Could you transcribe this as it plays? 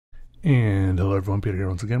And hello everyone, Peter here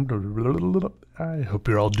once again. I hope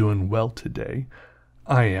you're all doing well today.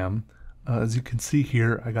 I am. As you can see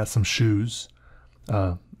here, I got some shoes.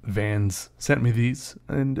 Vans sent me these,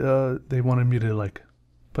 and they wanted me to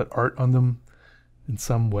put art on them in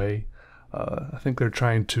some way. I think they're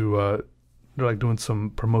trying to, they're doing some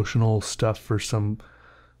promotional stuff for some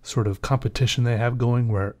sort of competition they have going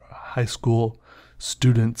where high school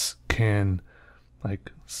students can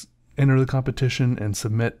enter the competition and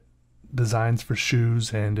submit designs for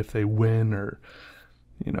shoes, and if they win, or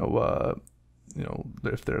if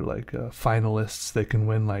they're finalists, they can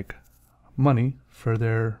win money for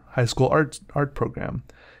their high school art program.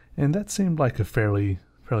 And that seemed like a fairly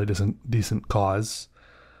decent cause.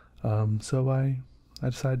 So I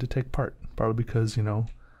decided to take part, probably because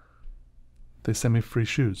they send me free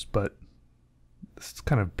shoes, but it's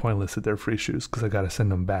kind of pointless that they're free shoes because I got to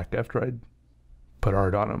send them back after I put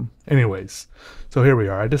art on them. Anyways, so here we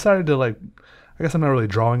are. I decided to I guess I'm not really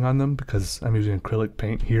drawing on them because I'm using acrylic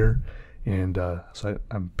paint here, and so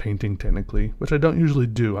I'm painting technically, which I don't usually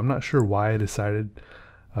do. I'm not sure why I decided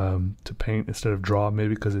to paint instead of draw.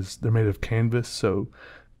 Maybe because they're made of canvas, so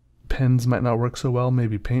pens might not work so well.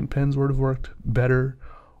 Maybe paint pens would have worked better,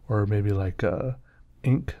 or maybe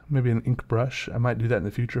ink, maybe an ink brush. I might do that in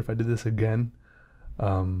the future if I did this again.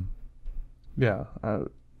 Yeah.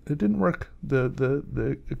 It didn't work. The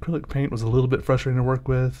acrylic paint was a little bit frustrating to work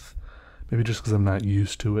with, maybe just because I'm not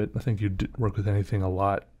used to it. I think you work with anything a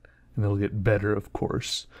lot, and it'll get better, of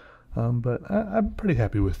course. But I'm pretty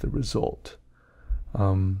happy with the result. Yeah,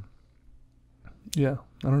 I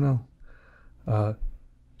don't know.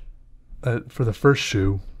 For the first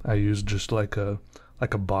shoe, I used just like a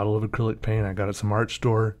bottle of acrylic paint I got at some art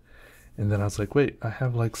store, and then I was like, wait, I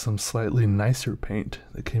have some slightly nicer paint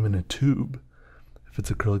that came in a tube. If it's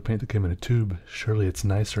acrylic paint that came in a tube, surely it's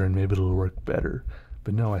nicer and maybe it'll work better.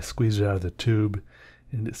 But no, I squeezed it out of the tube,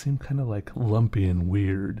 and it seemed kind of lumpy and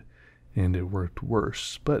weird, and it worked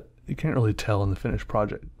worse. But you can't really tell in the finished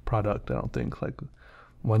product, I don't think.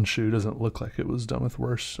 One shoe doesn't look like it was done with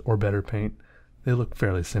worse or better paint. They look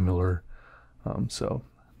fairly similar, so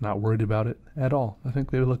not worried about it at all. I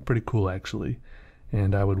think they look pretty cool, actually,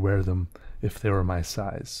 and I would wear them if they were my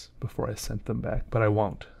size before I sent them back, but I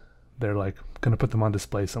won't. They're gonna put them on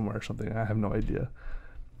display somewhere or something. I have no idea.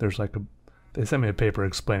 There's they sent me a paper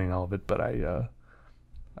explaining all of it, but I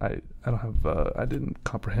don't have I didn't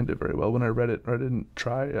comprehend it very well when I read it, or I didn't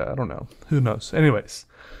try. I don't know. Who knows? Anyways,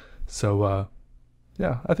 so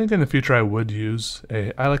yeah, I think in the future I would use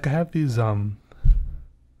I have these I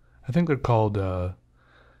think they're called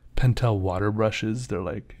Pentel water brushes.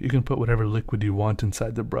 They're you can put whatever liquid you want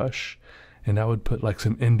inside the brush, and I would put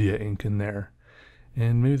some India ink in there.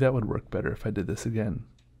 And maybe that would work better if I did this again.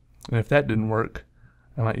 And if that didn't work,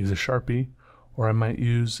 I might use a Sharpie, or I might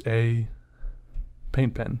use a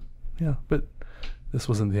paint pen. Yeah, but this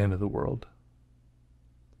wasn't the end of the world.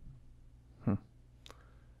 I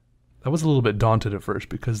was a little bit daunted at first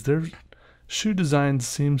because their shoe design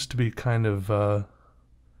seems to be kind of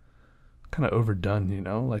overdone,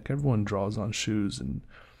 everyone draws on shoes, and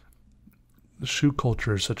the shoe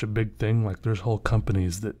culture is such a big thing. There's whole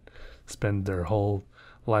companies that spend their whole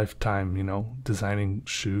lifetime, designing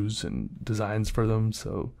shoes and designs for them.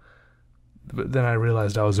 So, but then I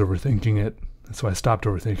realized I was overthinking it, and so I stopped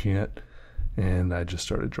overthinking it, and I just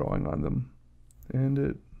started drawing on them, and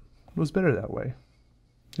it was better that way.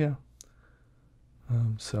 Yeah.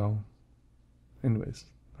 So, anyways,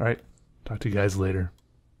 all right. Talk to you guys later.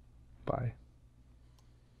 Bye.